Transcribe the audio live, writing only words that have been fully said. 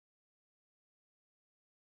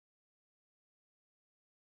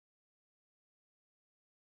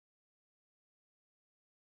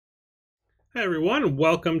Hi everyone,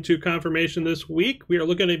 welcome to Confirmation this week. We are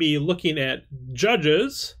going to be looking at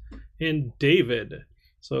Judges and David.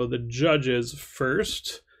 So the Judges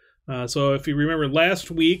first. So if you remember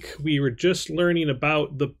last week, we were just learning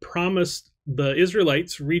about the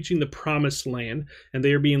Israelites reaching the promised land, and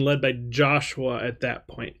they are being led by Joshua at that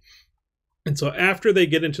point. And so after they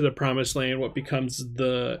get into the promised land, what becomes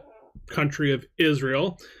the country of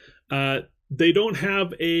Israel, they don't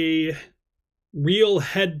have a real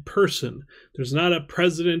head person. There's not a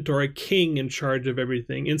president or a king in charge of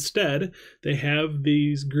everything. Instead, they have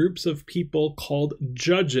these groups of people called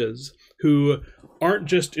judges who aren't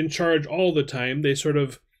just in charge all the time. They sort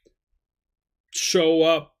of show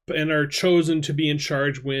up and are chosen to be in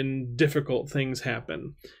charge when difficult things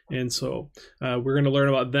happen. And so we're going to learn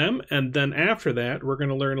about them. And then after that, we're going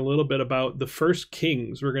to learn a little bit about the first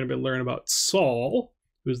kings. We're going to learn about Saul,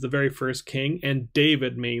 who's the very first king, and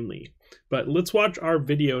David mainly. But let's watch our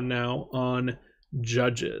video now on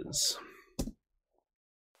Judges.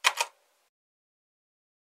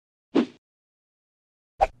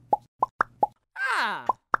 Ah!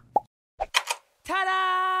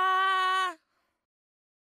 Ta-da!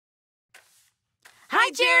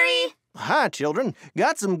 Hi, Jerry! Hi, children.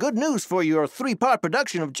 Got some good news for your three-part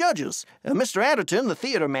production of Judges. Mr. Adderton, the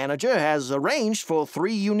theater manager, has arranged for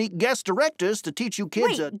 3 unique guest directors to teach you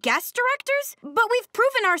kids. Wait, guest directors? But we've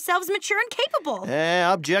proven ourselves mature and capable.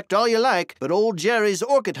 Object all you like, but old Jerry's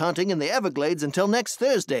orchid hunting in the Everglades until next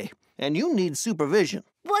Thursday. And you need supervision.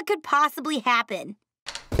 What could possibly happen?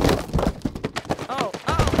 Oh,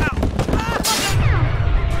 ow!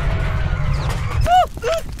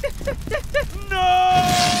 No!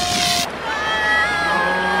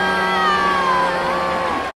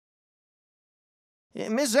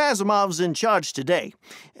 Miss Asimov's in charge today.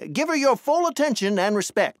 Give her your full attention and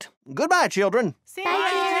respect. Goodbye, children.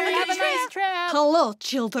 Have a nice trip. Hello,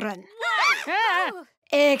 children.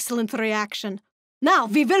 Excellent reaction. Now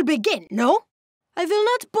we will begin, no? I will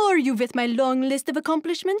not bore you with my long list of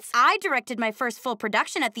accomplishments. I directed my first full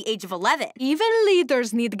production at the age of 11. Even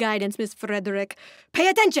leaders need guidance, Miss Frederick. Pay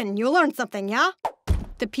attention, you learned something, yeah?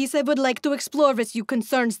 The piece I would like to explore with you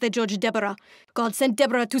concerns the Judge Deborah. God sent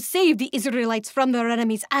Deborah to save the Israelites from their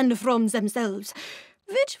enemies and from themselves,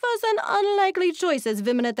 which was an unlikely choice as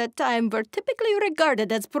women at that time were typically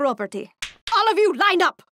regarded as property. All of you, line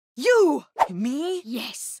up! You! Me?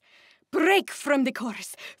 Yes. Break from the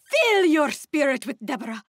chorus. Fill your spirit with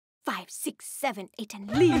Deborah. 5, 6, 7, 8,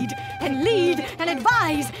 and lead, and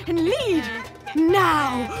advise, and lead.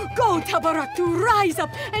 Now, go, Deborah, to rise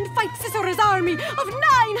up and fight Sisera's army of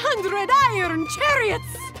 900 iron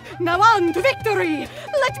chariots. Now on to victory.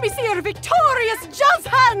 Let me see your victorious jazz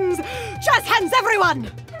hands. Jazz hands,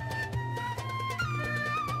 everyone.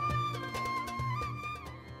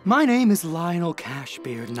 My name is Lionel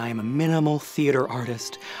Cashbeard, and I am a minimal theater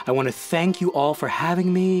artist. I want to thank you all for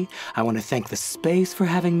having me. I want to thank the space for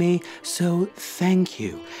having me. So thank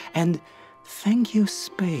you. And thank you,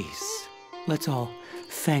 space. Let's all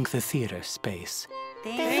thank the theater space.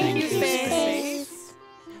 Thank you, space.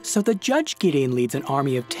 So the Judge Gideon leads an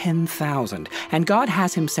army of 10,000, and God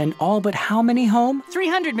has him send all but how many home?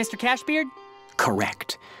 300, Mr. Cashbeard.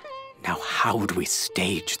 Correct. Now how would we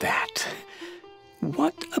stage that?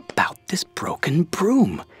 What about this broken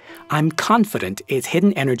broom? I'm confident its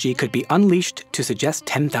hidden energy could be unleashed to suggest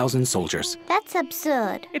 10,000 soldiers. That's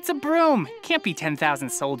absurd. It's a broom. Can't be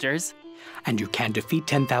 10,000 soldiers. And you can defeat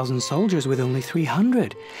 10,000 soldiers with only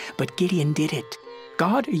 300. But Gideon did it.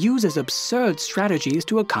 God uses absurd strategies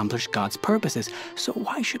to accomplish God's purposes, so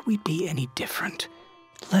why should we be any different?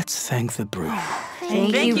 Let's thank the broom.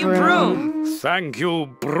 Thank you, broom. Thank you,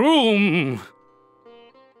 broom.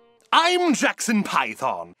 I'm Jackson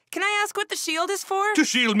Python. Can I ask what the shield is for? To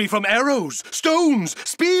shield me from arrows, stones,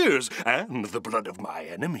 spears, and the blood of my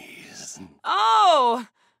enemies. Oh,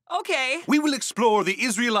 okay. We will explore the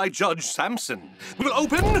Israelite judge Samson. We will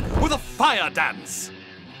open with a fire dance.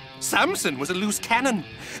 Samson was a loose cannon.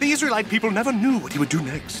 The Israelite people never knew what he would do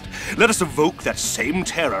next. Let us evoke that same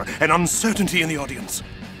terror and uncertainty in the audience.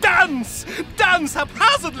 Dance! Dance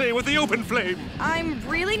haphazardly with the open flame! I'm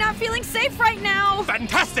really not feeling safe right now.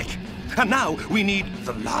 Fantastic! And now we need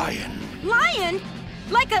the lion. Lion?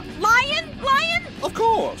 Like a lion? Lion? Of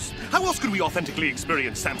course! How else could we authentically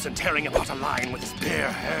experience Samson tearing apart a lion with his bare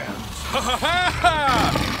hands? Ha ha ha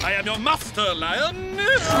ha! I am your master, lion!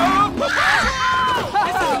 This is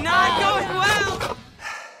not going well.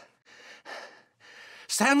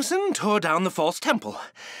 Samson tore down the false temple.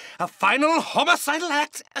 A final homicidal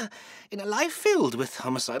act in a life filled with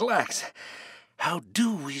homicidal acts. How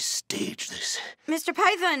do we stage this? Mr.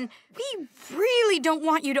 Python, we really don't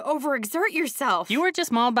want you to overexert yourself. You were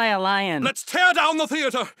just mauled by a lion. Let's tear down the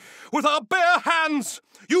theater with our bare hands.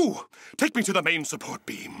 You, take me to the main support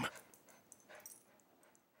beam.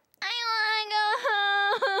 I want to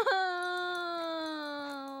go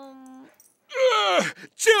home.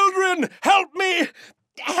 Children, help me!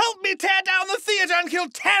 Help me tear down the theater and kill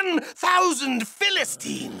 10,000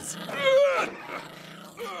 Philistines!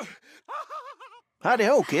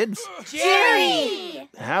 Howdy-ho, kids. Jerry!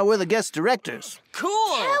 How were the guest directors?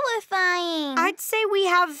 Cool. Terrifying. I'd say we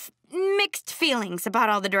have mixed feelings about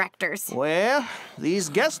all the directors. Well, these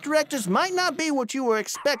guest directors might not be what you were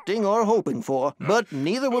expecting or hoping for, but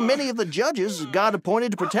neither were many of the judges God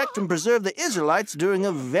appointed to protect and preserve the Israelites during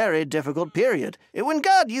a very difficult period. When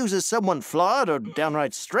God uses someone flawed or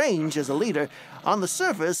downright strange as a leader, on the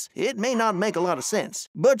surface, it may not make a lot of sense.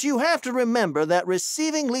 But you have to remember that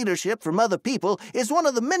receiving leadership from other people is one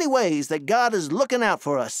of the many ways that God is looking out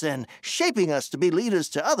for us and shaping us to be leaders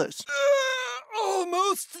to others.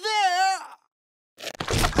 Almost there!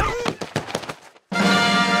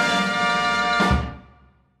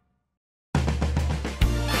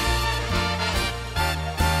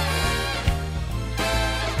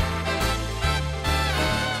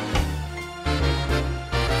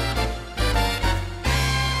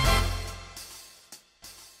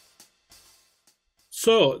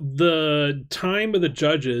 So the time of the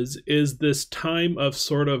judges is this time of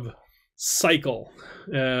sort of cycle,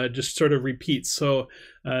 just sort of repeats. So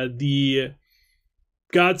the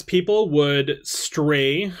God's people would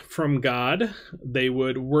stray from God. They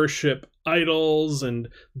would worship idols and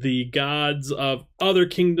the gods of other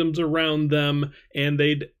kingdoms around them, and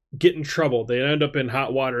they'd get in trouble. They'd end up in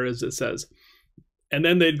hot water, as it says. And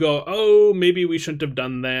then they'd go, oh, maybe we shouldn't have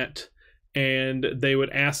done that. And they would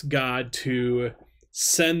ask God to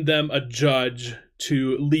send them a judge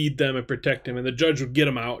to lead them and protect them, and the judge would get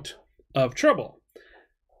them out of trouble.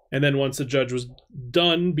 And then once the judge was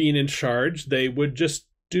done being in charge, they would just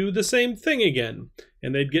do the same thing again,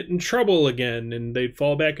 and they'd get in trouble again, and they'd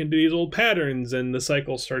fall back into these old patterns, and the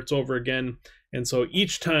cycle starts over again. And so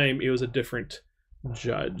each time it was a different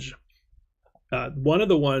judge. One of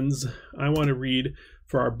the ones I want to read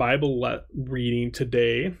for our Bible reading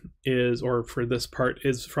today is, or for this part,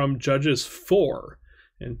 is from Judges 4.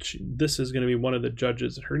 And this is going to be one of the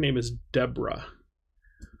judges. Her name is Deborah.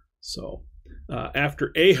 So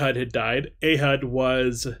after Ehud had died, Ehud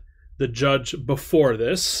was the judge before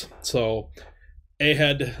this. So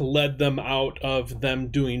Ehud led them out of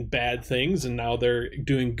them doing bad things, and now they're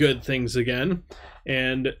doing good things again.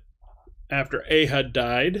 And after Ehud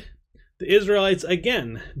died, the Israelites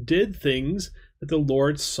again did things that the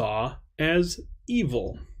Lord saw as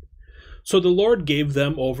evil. So the Lord gave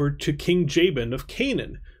them over to King Jabin of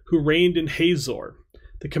Canaan, who reigned in Hazor.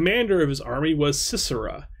 The commander of his army was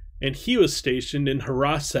Sisera, and he was stationed in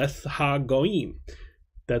Haraseth HaGoyim.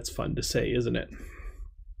 That's fun to say, isn't it?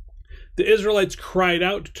 The Israelites cried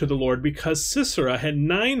out to the Lord because Sisera had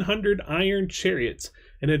 900 iron chariots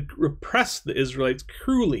and had repressed the Israelites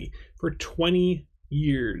cruelly for 20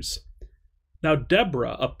 years. Now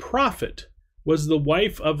Deborah, a prophet, was the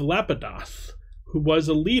wife of Lapidoth, who was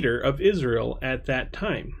a leader of Israel at that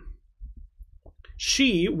time.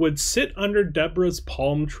 She would sit under Deborah's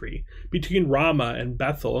palm tree between Ramah and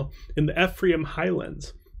Bethel in the Ephraim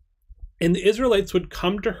highlands, and the Israelites would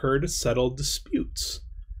come to her to settle disputes.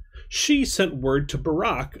 She sent word to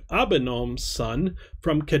Barak, Abinom's son,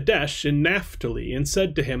 from Kadesh in Naphtali, and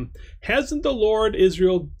said to him, "Hasn't the Lord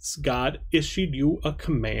Israel's God issued you a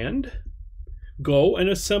command? Go and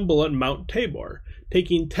assemble at Mount Tabor,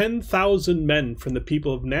 taking 10,000 men from the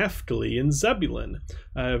people of Naphtali and Zebulun."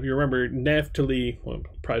 If you remember, Naphtali, well,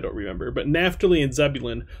 probably don't remember, but Naphtali and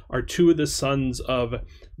Zebulun are two of the sons of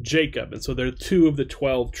Jacob, and so they're two of the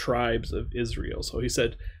 12 tribes of Israel. So he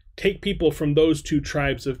said, take people from those two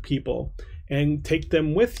tribes of people and take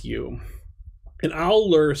them with you. And I'll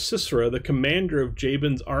lure Sisera, the commander of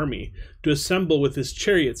Jabin's army, to assemble with his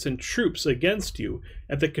chariots and troops against you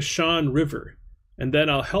at the Kishon River, and then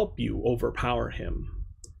I'll help you overpower him.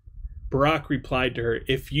 Barak replied to her,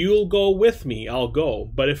 "If you'll go with me, I'll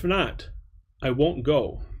go, but if not, I won't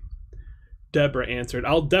go." Deborah answered,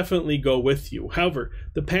 "I'll definitely go with you. However,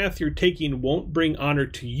 the path you're taking won't bring honor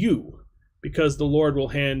to you, because the Lord will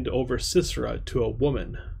hand over Sisera to a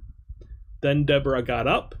woman." Then Deborah got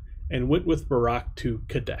up and went with Barak to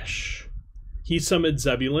Kadesh. He summoned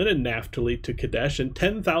Zebulun and Naphtali to Kadesh, and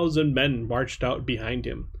 10,000 men marched out behind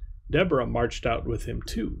him. Deborah marched out with him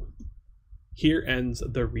too. Here ends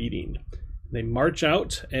the reading. They march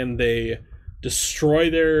out and they destroy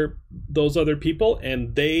those other people,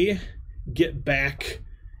 and they get back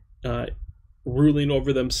ruling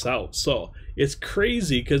over themselves. So it's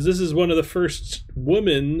crazy because this is one of the first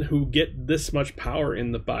women who get this much power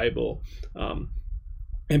in the Bible.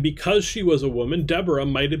 And because she was a woman, Deborah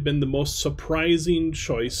might have been the most surprising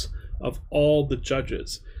choice of all the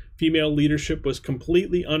judges. Female leadership was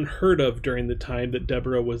completely unheard of during the time that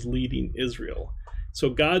Deborah was leading Israel. So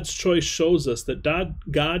God's choice shows us that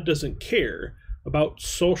God doesn't care about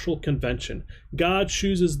social convention. God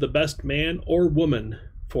chooses the best man or woman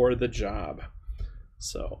for the job.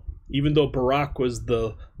 So even though Barak was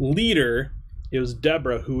the leader, it was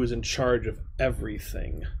Deborah who was in charge of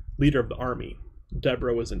everything. Leader of the army.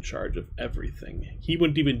 Deborah was in charge of everything. He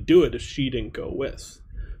wouldn't even do it if she didn't go with.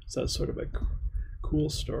 So that's sort of a cool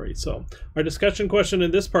story. So our discussion question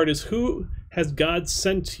in this part is, who has God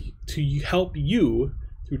sent to help you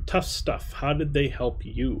through tough stuff? How did they help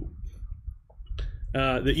you?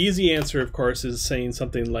 The easy answer, of course, is saying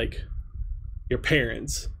something like your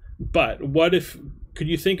parents. But what if, could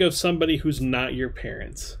you think of somebody who's not your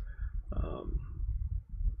parents?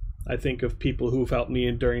 I think of people who've helped me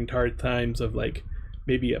during hard times, of like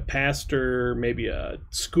maybe a pastor, maybe a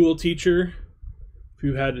school teacher. If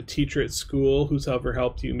you had a teacher at school who's ever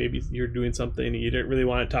helped you, maybe you're doing something and you didn't really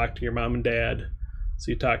want to talk to your mom and dad,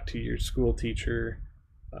 so you talk to your school teacher,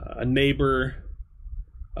 a neighbor.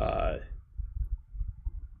 There's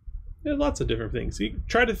lots of different things. You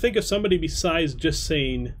try to think of somebody besides just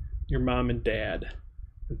saying your mom and dad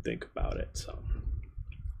and think about it.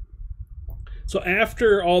 So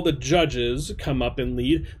after all the judges come up and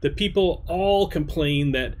lead, the people all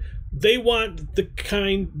complain that they want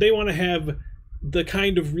to have the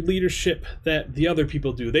kind of leadership that the other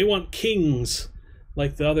people do. They want kings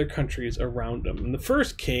like the other countries around them. And the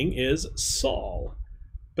first king is Saul.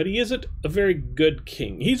 But he isn't a very good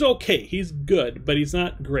king. He's okay, he's good, but he's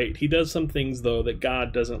not great. He does some things, though, that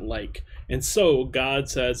God doesn't like. And so God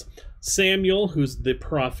says, Samuel, who's the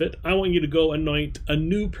prophet, I want you to go anoint a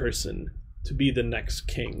new person to be the next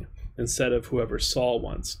king, instead of whoever Saul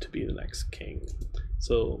wants to be the next king.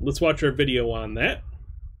 So let's watch our video on that.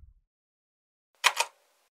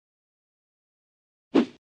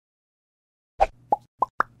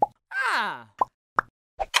 Ah!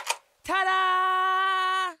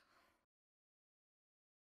 Ta-da!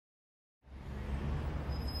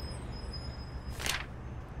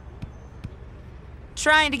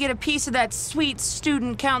 Trying to get a piece of that sweet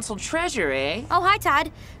student council treasure, eh? Oh, hi,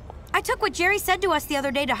 Todd. I took what Jerry said to us the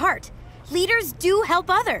other day to heart. Leaders do help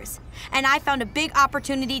others. And I found a big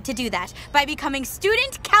opportunity to do that by becoming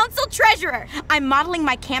Student Council Treasurer. I'm modeling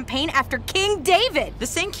my campaign after King David. The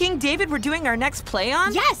same King David we're doing our next play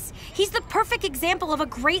on? Yes, he's the perfect example of a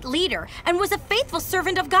great leader and was a faithful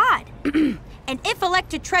servant of God. And if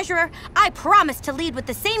elected treasurer, I promise to lead with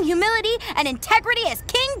the same humility and integrity as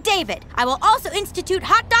King David. I will also institute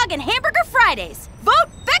hot dog and hamburger Fridays. Vote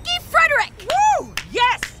Becky Frederick! Woo!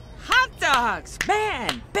 Yes! Hot dogs!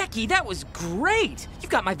 Man, Becky, that was great! You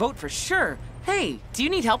got my vote for sure. Hey, do you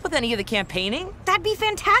need help with any of the campaigning? That'd be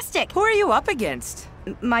fantastic. Who are you up against?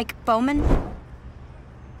 Mike Bowman?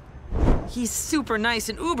 He's super nice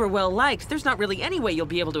and uber well-liked. There's not really any way you'll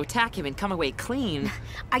be able to attack him and come away clean.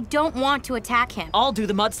 I don't want to attack him. I'll do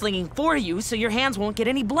the mudslinging for you so your hands won't get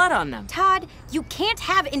any blood on them. Todd, you can't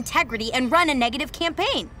have integrity and run a negative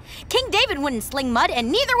campaign. King David wouldn't sling mud, and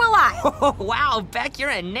neither will I. Oh, wow, Beck, you're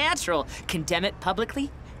a natural. Condemn it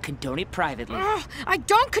publicly, condone it privately. I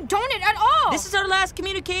don't condone it at all. This is our last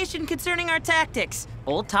communication concerning our tactics.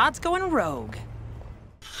 Old Todd's going rogue.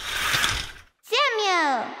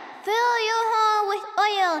 Samuel, fill your horn with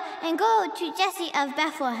oil and go to Jesse of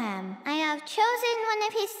Bethlehem. I have chosen one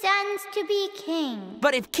of his sons to be king.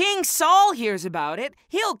 But if King Saul hears about it,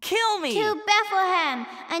 he'll kill me. To Bethlehem,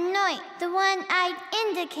 anoint the one I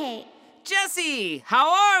indicate. Jesse,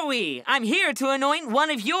 how are we? I'm here to anoint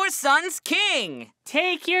one of your sons king.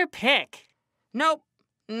 Take your pick. Nope.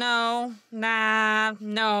 No. Nah.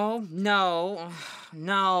 No. No.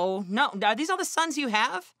 No. No. Are these all the sons you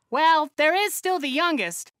have? Well, there is still the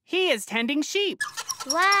youngest. He is tending sheep.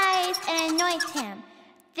 Rise and anoint him.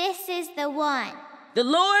 This is the one. The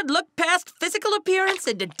Lord looked past physical appearance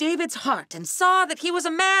into David's heart and saw that he was a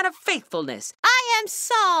man of faithfulness. I am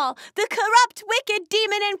Saul, the corrupt, wicked,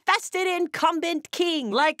 demon-infested incumbent king.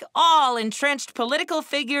 Like all entrenched political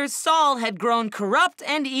figures, Saul had grown corrupt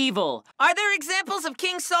and evil. Are there examples of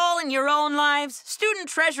King Saul in your own lives? Student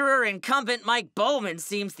treasurer incumbent Mike Bowman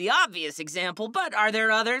seems the obvious example, but are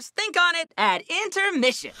there others? Think on it at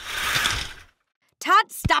intermission.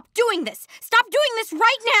 Todd, stop doing this. Stop doing this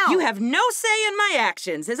right now. You have no say in my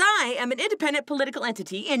actions, as I am an independent political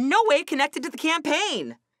entity in no way connected to the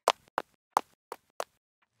campaign.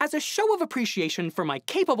 As a show of appreciation for my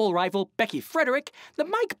capable rival, Becky Frederick, the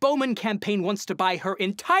Mike Bowman campaign wants to buy her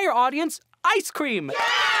entire audience ice cream.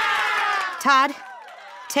 Todd,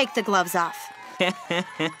 take the gloves off.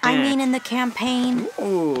 I mean in the campaign.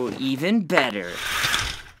 Ooh, even better.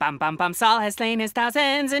 Bum bum bum, Saul has slain his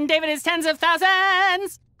thousands, and David his tens of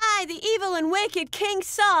thousands. I, the evil and wicked King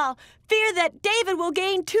Saul, fear that David will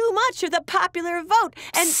gain too much of the popular vote,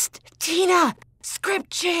 and— Psst, Tina! Script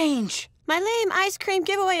change! My lame ice cream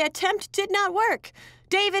giveaway attempt did not work.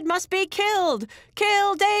 David must be killed.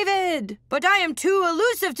 Kill David! But I am too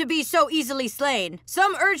elusive to be so easily slain.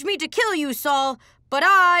 Some urge me to kill you, Saul, but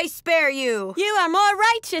I spare you. You are more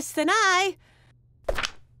righteous than I.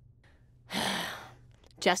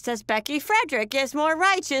 Just as Becky Frederick is more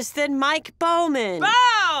righteous than Mike Bowman.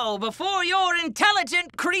 Bow before your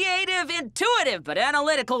intelligent, creative, intuitive, but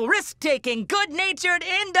analytical, risk-taking, good-natured,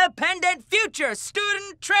 independent future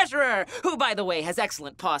student treasurer, who, by the way, has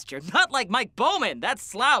excellent posture. Not like Mike Bowman, that's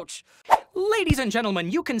slouch. Ladies and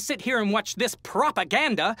gentlemen, you can sit here and watch this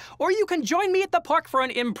propaganda, or you can join me at the park for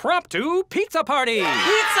an impromptu pizza party.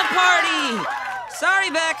 Pizza party!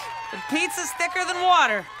 Sorry, Beck, but pizza's thicker than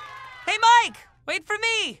water. Hey, Mike! Wait for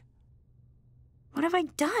me! What have I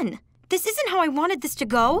done? This isn't how I wanted this to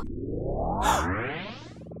go.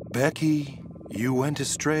 Becky, you went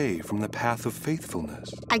astray from the path of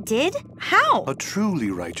faithfulness. I did? How? A truly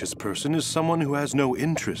righteous person is someone who has no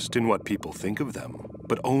interest in what people think of them,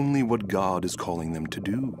 but only what God is calling them to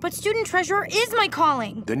do. But student treasurer is my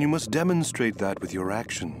calling. Then you must demonstrate that with your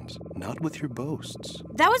actions, not with your boasts.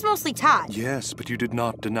 That was mostly Todd. Yes, but you did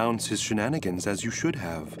not denounce his shenanigans as you should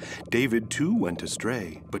have. David, too, went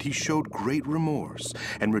astray, but he showed great remorse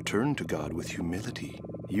and returned to God with humility.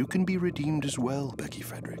 You can be redeemed as well, Becky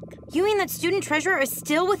Frederick. You mean that student treasurer is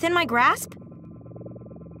still within my grasp?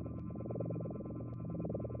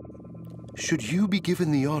 Should you be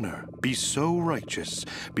given the honor, be so righteous,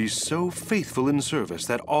 be so faithful in service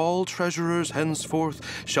that all treasurers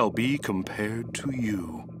henceforth shall be compared to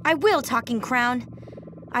you. I will, Talking Crown.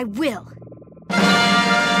 I will.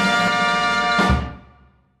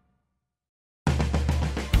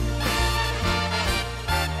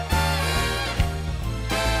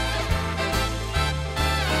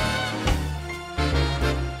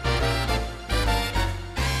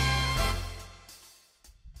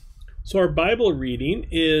 So our Bible reading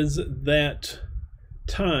is that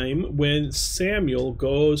time when Samuel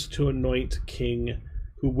goes to anoint King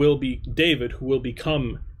who will be David, who will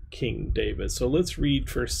become King David. So let's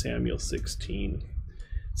read 1 Samuel 16.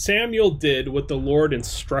 Samuel did what the Lord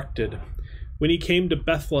instructed. When he came to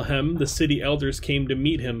Bethlehem, the city elders came to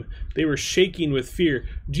meet him. They were shaking with fear.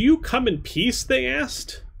 "Do you come in peace?" they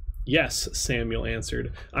asked. "Yes," Samuel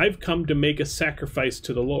answered. "I've come to make a sacrifice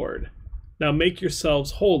to the Lord. Now make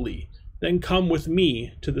yourselves holy. Then come with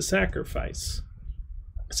me to the sacrifice."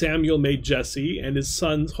 Samuel made Jesse and his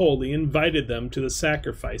sons holy and invited them to the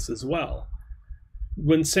sacrifice as well.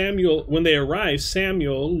 When they arrived,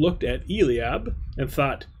 Samuel looked at Eliab and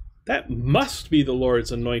thought, "That must be the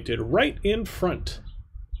Lord's anointed right in front."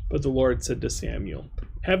 But the Lord said to Samuel,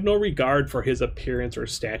 "Have no regard for his appearance or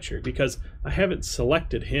stature, because I haven't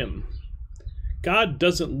selected him." God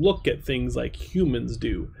doesn't look at things like humans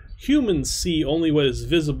do. Humans see only what is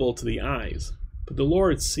visible to the eyes, but the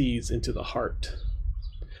Lord sees into the heart.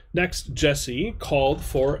 Next, Jesse called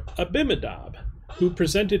for Abinadab, who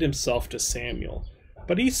presented himself to Samuel.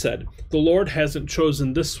 But he said, "The Lord hasn't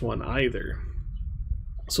chosen this one either."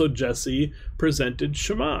 So Jesse presented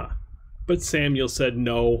Shammah. But Samuel said,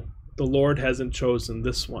 "No, the Lord hasn't chosen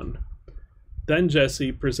this one." Then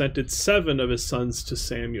Jesse presented 7 of his sons to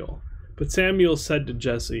Samuel. But Samuel said to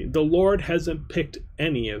Jesse, "The Lord hasn't picked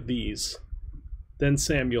any of these." Then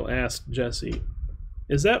Samuel asked Jesse,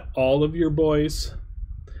 "Is that all of your boys?"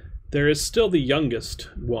 "There is still the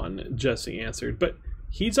youngest one," Jesse answered, "but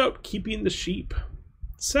he's out keeping the sheep."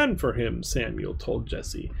 "Send for him," Samuel told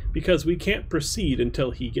Jesse, "because we can't proceed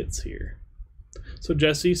until he gets here." So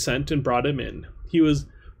Jesse sent and brought him in. He was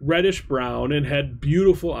reddish brown and had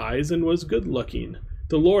beautiful eyes and was good looking.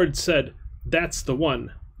 The Lord said, "That's the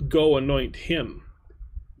one. Go anoint him."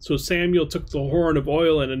 So Samuel took the horn of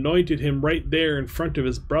oil and anointed him right there in front of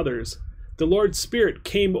his brothers. The Lord's Spirit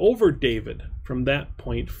came over David from that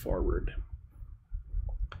point forward.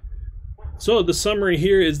 So the summary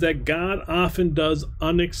here is that God often does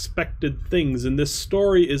unexpected things, and this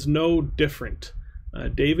story is no different.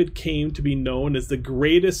 David came to be known as the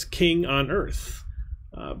greatest king on earth,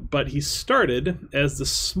 but he started as the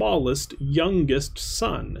smallest, youngest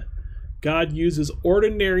son. God uses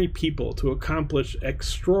ordinary people to accomplish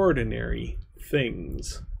extraordinary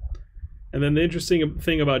things. And then the interesting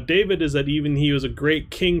thing about David is that even he was a great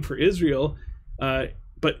king for Israel,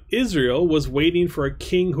 but Israel was waiting for a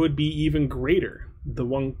king who would be even greater, the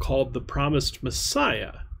one called the promised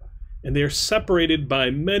Messiah. And they are separated by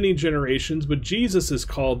many generations, but Jesus is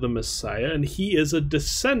called the Messiah, and he is a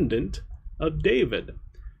descendant of David.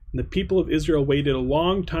 And the people of Israel waited a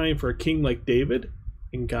long time for a king like David,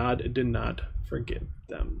 and God did not forgive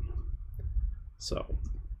them. So,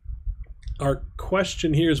 our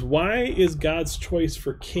question here is, why is God's choice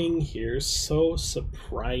for king here so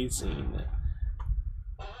surprising?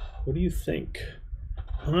 What do you think?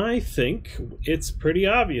 I think it's pretty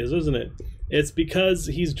obvious, isn't it? It's because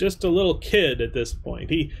he's just a little kid at this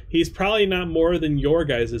point. He's probably not more than your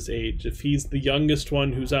guys' age. If he's the youngest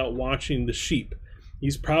one who's out watching the sheep,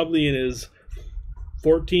 he's probably in his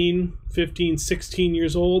 14, 15, 16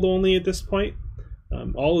 years old only at this point.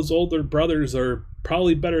 All his older brothers are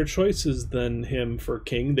probably better choices than him for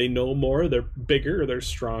king. They know more, they're bigger, they're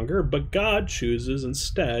stronger, but God chooses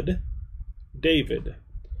instead David.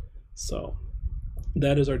 So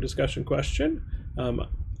that is our discussion question.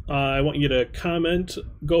 I want you to comment,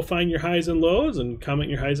 go find your highs and lows, and comment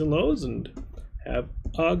your highs and lows, and have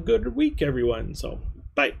a good week, everyone. So,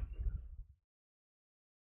 bye.